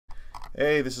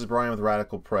Hey, this is Brian with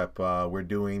Radical Prep. We're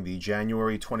doing the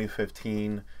January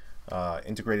 2015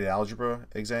 Integrated Algebra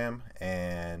exam,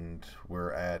 and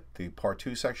we're at the Part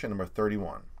 2 section, number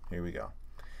 31. Here we go.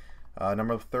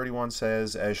 Number 31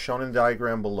 says, as shown in the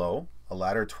diagram below, a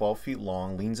ladder 12 feet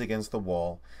long leans against the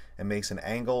wall and makes an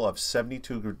angle of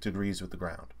 72 degrees with the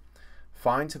ground.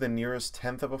 Find to the nearest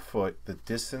tenth of a foot the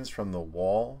distance from the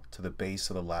wall to the base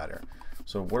of the ladder.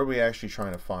 So what are we actually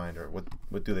trying to find, or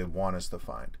what do they want us to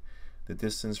find? The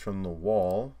distance from the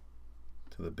wall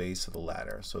to the base of the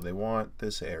ladder. So they want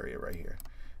this area right here,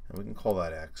 and we can call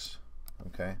that x.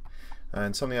 Okay,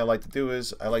 and something I like to do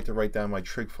is I like to write down my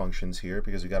trig functions here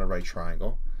because we got a right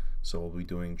triangle, so we'll be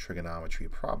doing trigonometry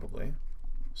probably.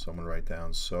 So I'm going to write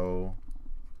down so,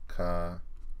 ka,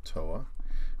 toa,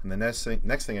 and the next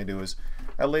thing I do is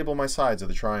I label my sides of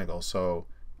the triangle. So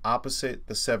opposite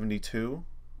the 72,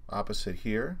 opposite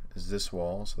here is this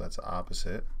wall, so that's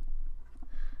opposite.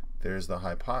 There's the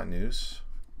hypotenuse,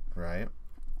 right?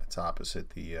 It's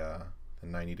opposite the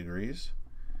 90 degrees.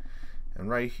 And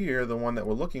right here, the one that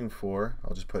we're looking for,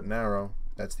 I'll just put an arrow,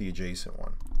 that's the adjacent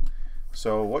one.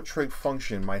 So what trig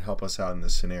function might help us out in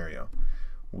this scenario?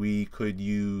 We could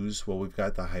use, well, we've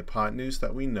got the hypotenuse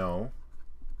that we know,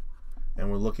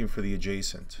 and we're looking for the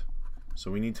adjacent.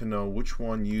 So we need to know which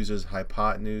one uses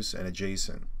hypotenuse and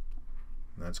adjacent.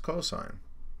 And that's cosine,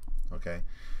 okay?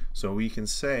 So we can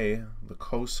say the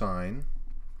cosine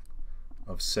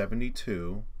of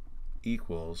 72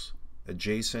 equals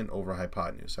adjacent over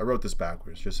hypotenuse. I wrote this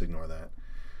backwards, just ignore that.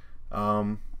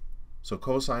 So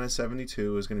cosine of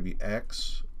 72 is going to be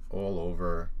x all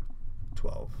over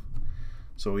 12.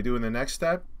 So what we do in the next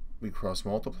step, we cross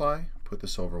multiply, put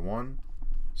this over 1.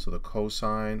 So the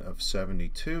cosine of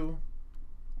 72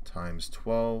 times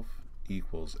 12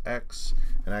 equals x.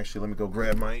 And actually, let me go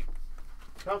grab my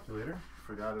calculator.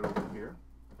 Forgot it over here.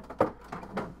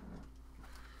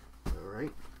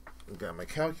 Alright, we got my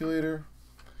calculator,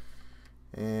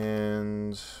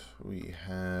 and we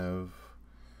have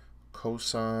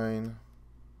cosine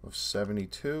of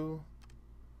 72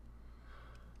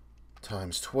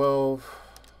 times 12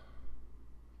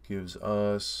 gives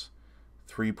us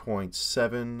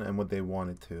 3.7, and what they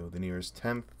wanted to, the nearest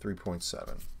tenth,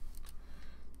 3.7.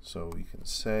 So we can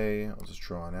say, I'll just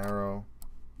draw an arrow,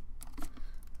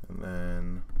 and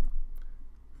then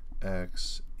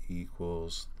x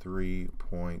equals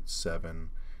 3.7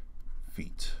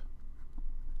 feet.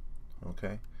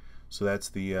 Okay, so that's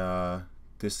the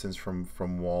distance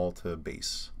from wall to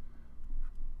base.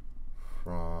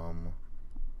 From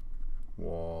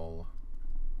wall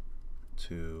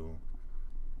to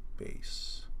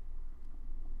base.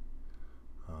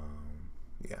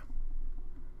 Yeah.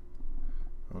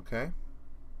 Okay.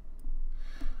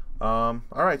 All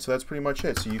right, so that's pretty much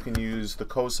it. So you can use the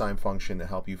cosine function to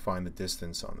help you find the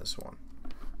distance on this one.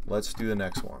 Let's do the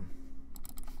next one.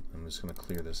 I'm just going to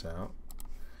clear this out.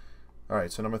 All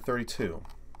right, so number 32.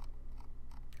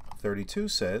 32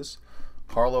 says,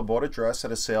 Carlo bought a dress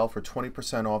at a sale for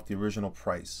 20% off the original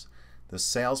price. The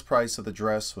sales price of the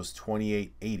dress was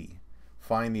 $28.80.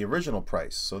 Find the original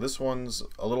price. So this one's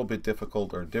a little bit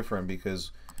difficult or different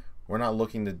because we're not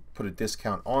looking to put a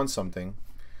discount on something.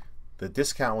 The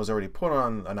discount was already put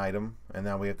on an item, and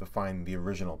now we have to find the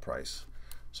original price.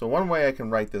 So one way I can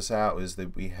write this out is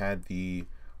that we had the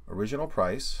original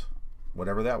price,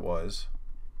 whatever that was,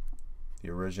 the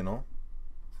original,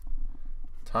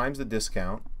 times the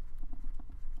discount,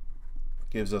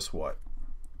 gives us what?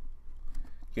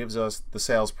 Gives us the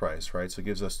sales price, right? So it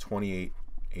gives us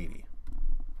 $28.80.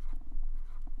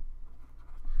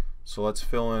 So let's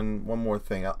fill in one more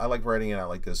thing. I like writing it out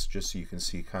like this just so you can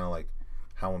see kind of like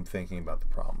how I'm thinking about the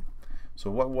problem.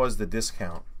 So what was the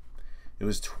discount? It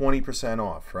was 20%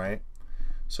 off, right?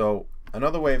 So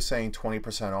another way of saying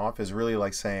 20% off is really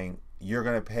like saying you're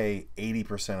going to pay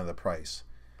 80% of the price.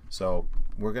 So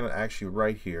we're going to actually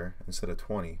write here, instead of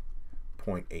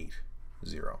 20.80,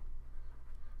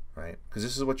 right? Because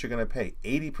this is what you're going to pay.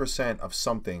 80% of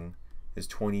something is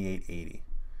 $28.80.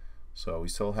 So we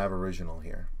still have original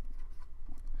here.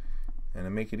 And to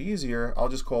make it easier, I'll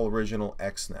just call original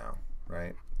x now,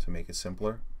 right, to make it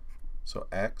simpler. So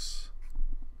x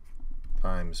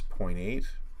times 0.8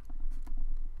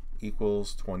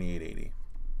 equals 28.80.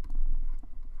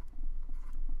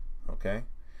 Okay,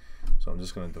 so I'm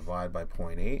just going to divide by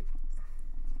 0.8,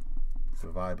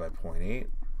 divide by 0.8.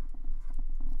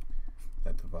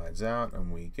 That divides out,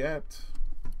 and we get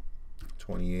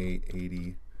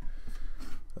 28.80.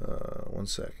 One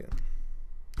second.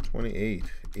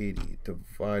 28.80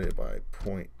 divided by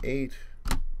 0.8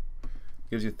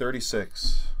 gives you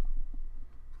 36.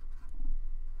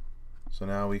 So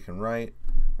now we can write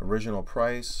original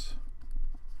price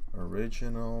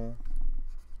original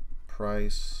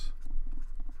price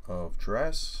of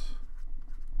dress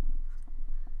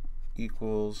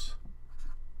equals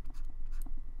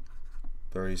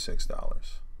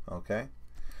 $36. Okay,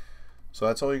 so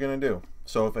that's all you're going to do.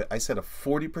 So if I said a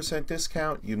 40%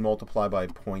 discount, you'd multiply by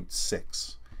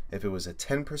 0.6. If it was a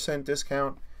 10%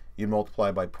 discount, you'd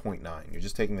multiply by 0.9. You're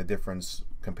just taking the difference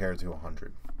compared to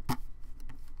 100. All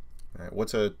right,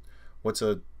 what's a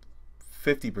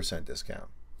 50% discount?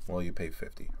 Well, you pay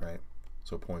 50, right?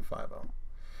 So 0.50.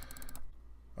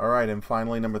 All right, and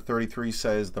finally, number 33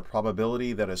 says the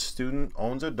probability that a student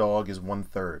owns a dog is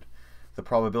 1/3. The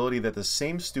probability that the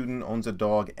same student owns a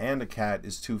dog and a cat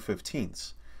is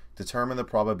 2/15. Determine the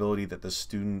probability that the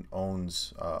student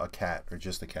owns a cat or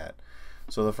just a cat.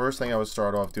 So the first thing I would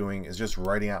start off doing is just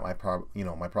writing out my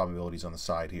probabilities on the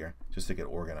side here, just to get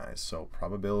organized. So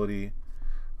probability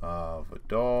of a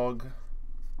dog,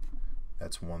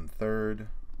 that's 1/3.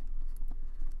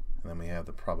 And then we have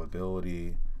the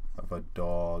probability of a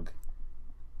dog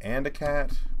and a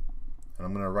cat, and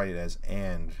I'm going to write it as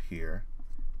and here,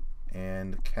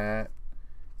 and cat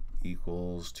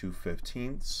equals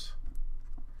 2/15.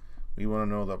 We want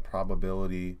to know the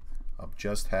probability of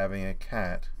just having a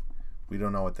cat. We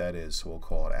don't know what that is, so we'll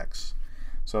call it X.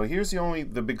 So here's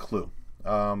the big clue.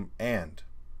 And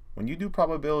when you do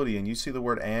probability and you see the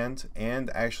word and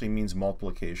actually means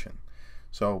multiplication.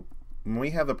 So when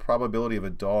we have the probability of a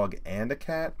dog and a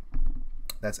cat,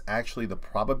 that's actually the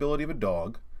probability of a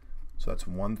dog, so that's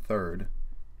 1/3,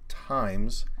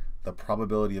 times the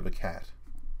probability of a cat.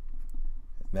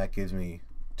 And that gives me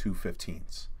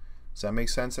 2/15. Does that make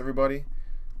sense, everybody?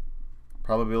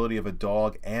 Probability of a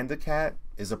dog and a cat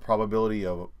is the probability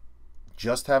of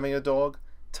just having a dog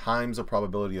times the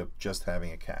probability of just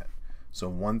having a cat. So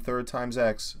 1/3 times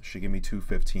X should give me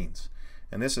 2/15.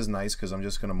 And this is nice because I'm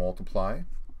just going to multiply.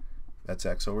 That's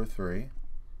X over 3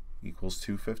 equals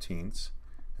 2/15.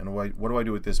 And what do I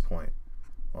do at this point?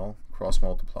 Well, cross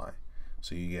multiply.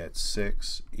 So you get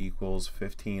 6 equals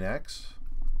 15x.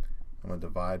 I'm going to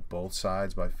divide both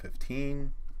sides by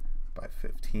 15,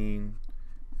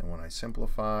 and when I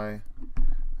simplify,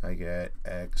 I get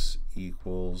x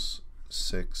equals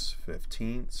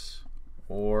 6/15,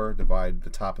 or divide the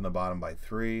top and the bottom by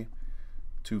 3,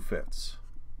 2/5.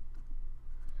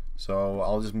 So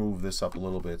I'll just move this up a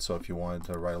little bit, so if you wanted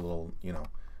to write a little,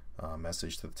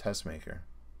 message to the test maker.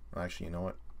 Actually, you know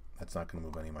what? That's not going to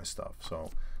move any of my stuff, so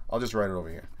I'll just write it over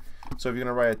here. So if you're going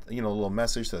to write, a little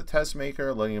message to the test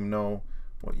maker, letting them know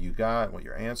what you got, what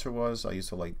your answer was. I used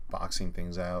to like boxing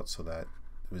things out so that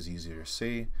it was easier to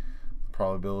see. The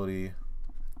probability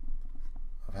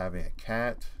of having a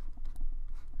cat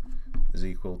is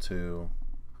equal to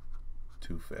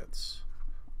 2/5.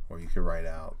 Or you could write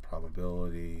out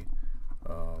probability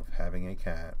of having a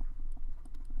cat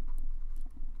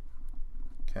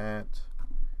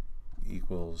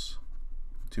equals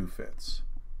 2/5.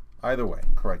 Either way,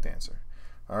 correct answer.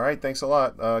 All right, thanks a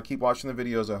lot. Keep watching the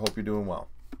videos. I hope you're doing well.